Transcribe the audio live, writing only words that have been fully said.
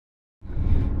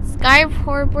Sky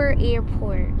Harbor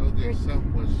Airport. Okay,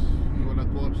 Southwest. You wanna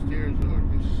go upstairs or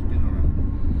just spin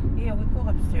around? Yeah, we go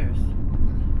upstairs.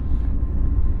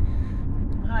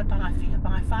 Hi,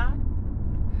 pangai fa.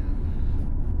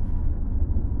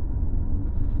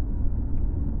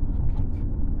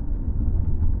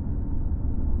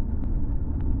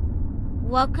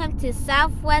 Welcome to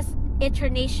Southwest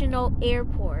International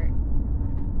Airport.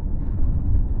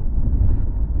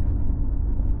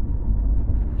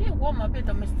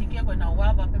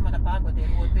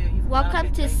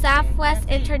 Welcome to Southwest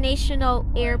International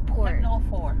Airport.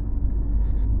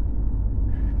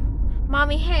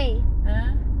 Mommy, hey.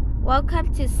 Huh?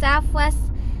 Welcome to Southwest.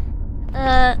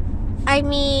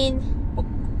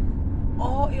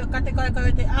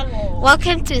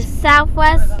 Welcome to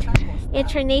Southwest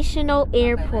International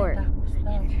Airport.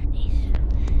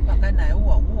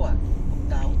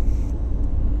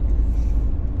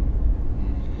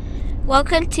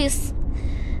 Welcome to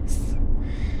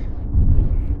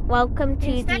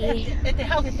the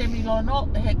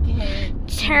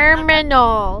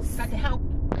terminals.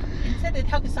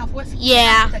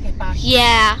 Yeah.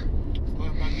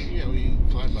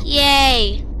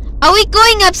 Yay. Are we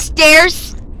going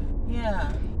upstairs?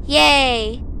 Yeah.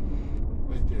 Yay.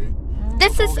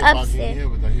 This is upstairs.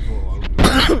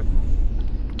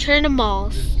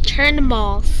 Terminals.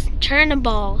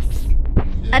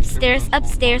 Upstairs,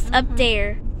 up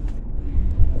there.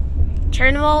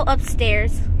 Terminal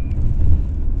upstairs.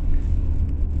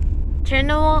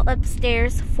 Terminal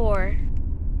upstairs 4.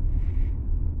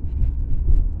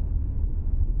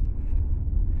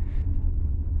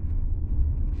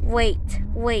 Wait.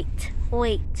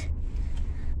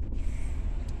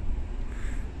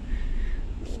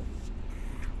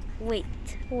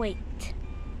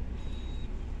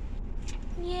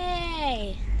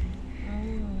 Yay.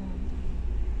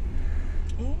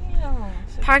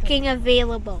 Parking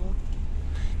available.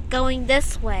 Going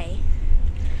this way.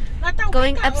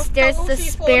 Going upstairs to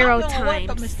Sparrow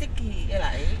Times.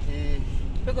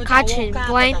 Caution,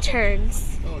 blind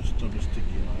turns. Oh, it's domestic.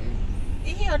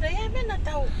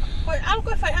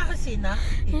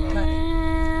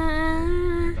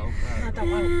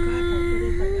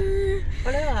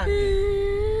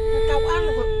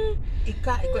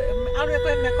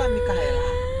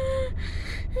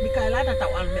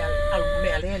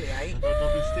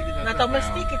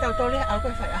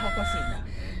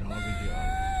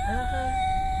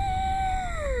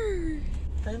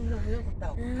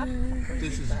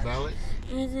 This is valid.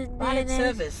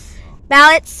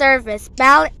 Ballot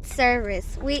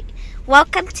service.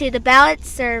 Welcome to the ballot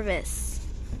service.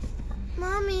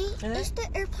 Mommy, is the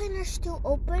airplane still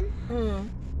open?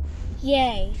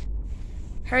 Yay.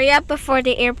 Hurry up before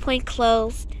the airplane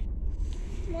closed.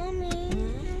 Mommy, I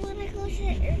want to go to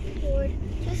the airport.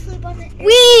 Just sleep on the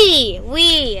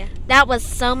airport. That was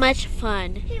so much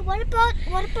fun. Hey, what about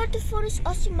the photos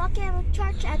Osimake and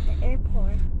charge at the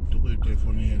airport?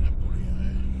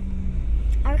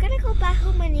 Are we gonna go back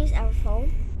home and use our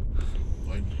phone?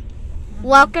 Fine.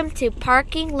 Welcome to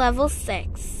parking level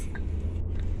 6.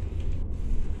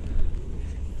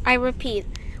 I repeat,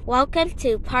 welcome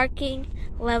to parking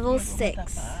level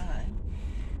 6.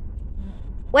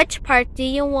 Which part do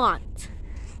you want?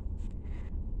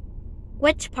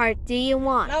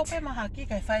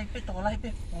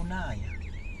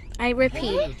 I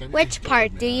repeat, which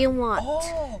part do you want?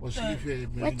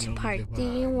 Which part do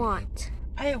you want?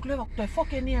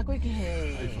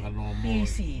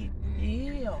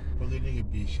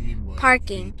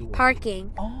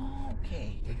 Parking. Oh,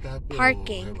 okay.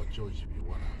 Parking.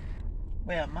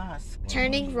 Wear a mask.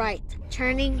 Turning right.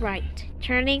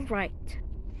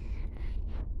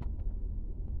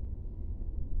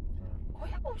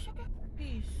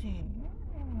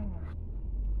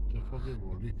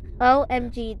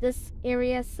 OMG, this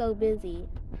area is so busy.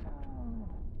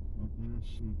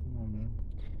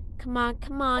 Come on.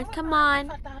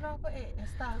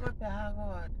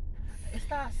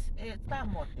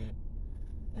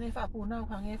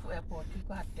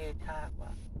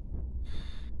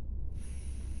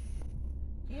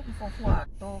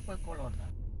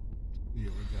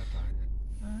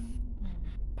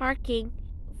 Parking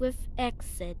with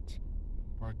exit.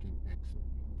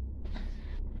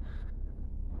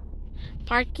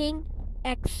 Parking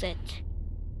exit.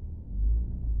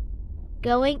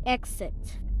 Going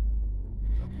exit.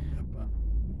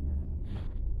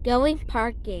 Going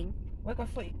parking.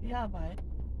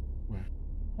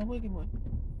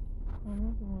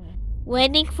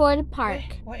 Waiting for the park.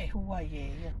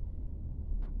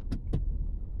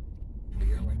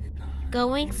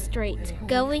 Going straight.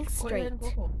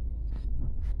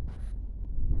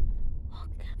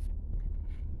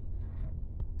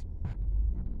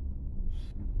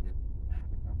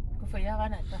 Fia ka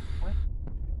na to.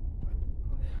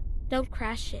 Don't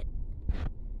crash it.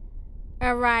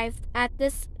 Arrived at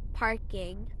this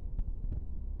parking.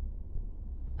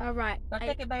 Alright,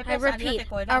 I repeat,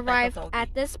 arrived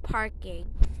at this parking.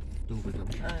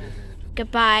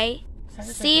 Goodbye.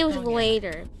 See you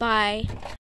later. Bye.